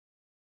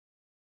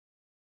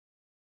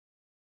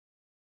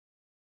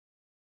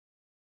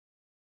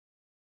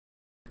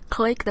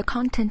Click the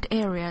content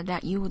area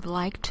that you would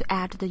like to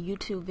add the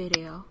YouTube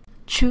video.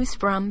 Choose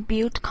from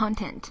Build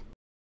Content.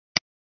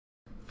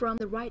 From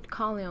the right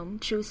column,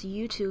 choose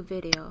YouTube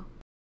video.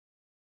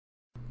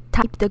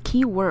 Type the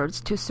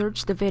keywords to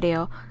search the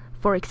video,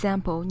 for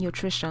example,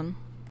 nutrition.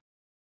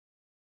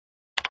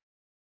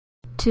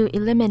 To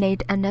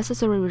eliminate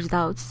unnecessary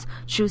results,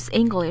 choose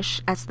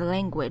English as the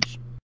language.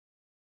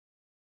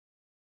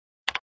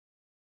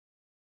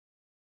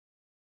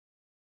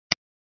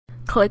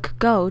 Click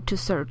Go to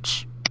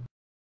search.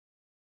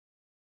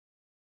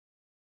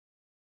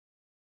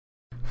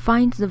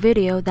 Find the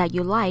video that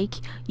you like.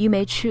 You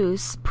may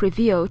choose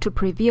Preview to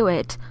preview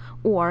it,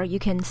 or you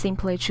can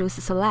simply choose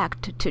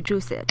Select to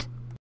choose it.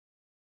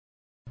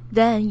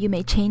 Then you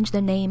may change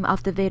the name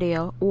of the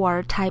video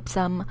or type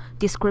some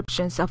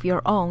descriptions of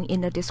your own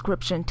in the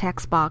description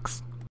text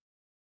box.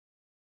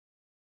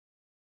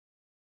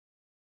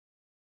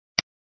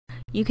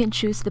 You can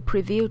choose the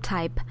preview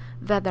type,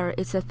 whether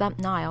it's a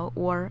thumbnail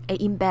or an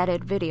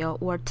embedded video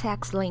or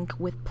text link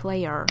with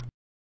player.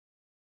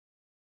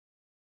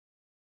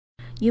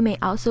 You may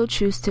also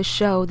choose to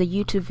show the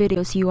YouTube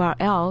video's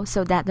URL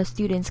so that the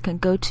students can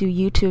go to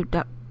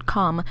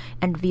youtube.com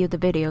and view the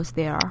videos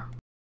there.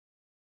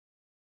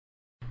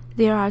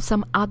 There are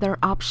some other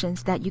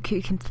options that you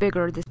could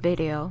configure this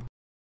video.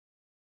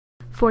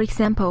 For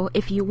example,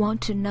 if you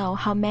want to know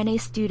how many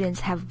students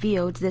have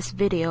viewed this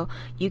video,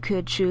 you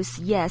could choose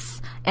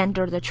Yes,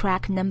 enter the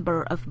track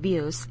number of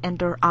views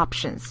under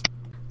Options.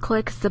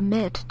 Click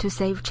Submit to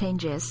save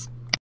changes.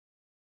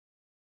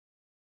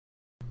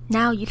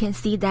 Now you can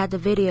see that the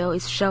video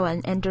is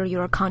shown under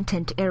your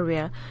content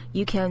area.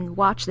 You can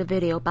watch the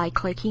video by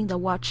clicking the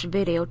Watch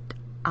Video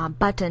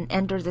button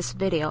under this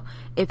video.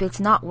 If it's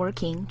not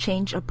working,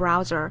 change a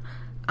browser,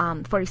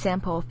 for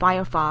example,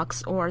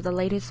 Firefox or the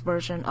latest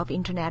version of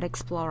Internet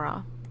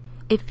Explorer.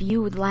 If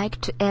you would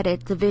like to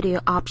edit the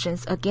video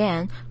options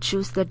again,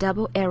 choose the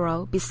double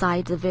arrow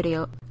beside the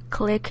video.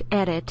 Click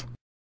Edit.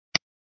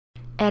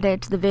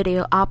 Edit the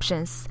video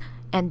options,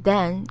 and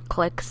then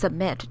click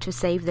Submit to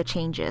save the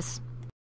changes.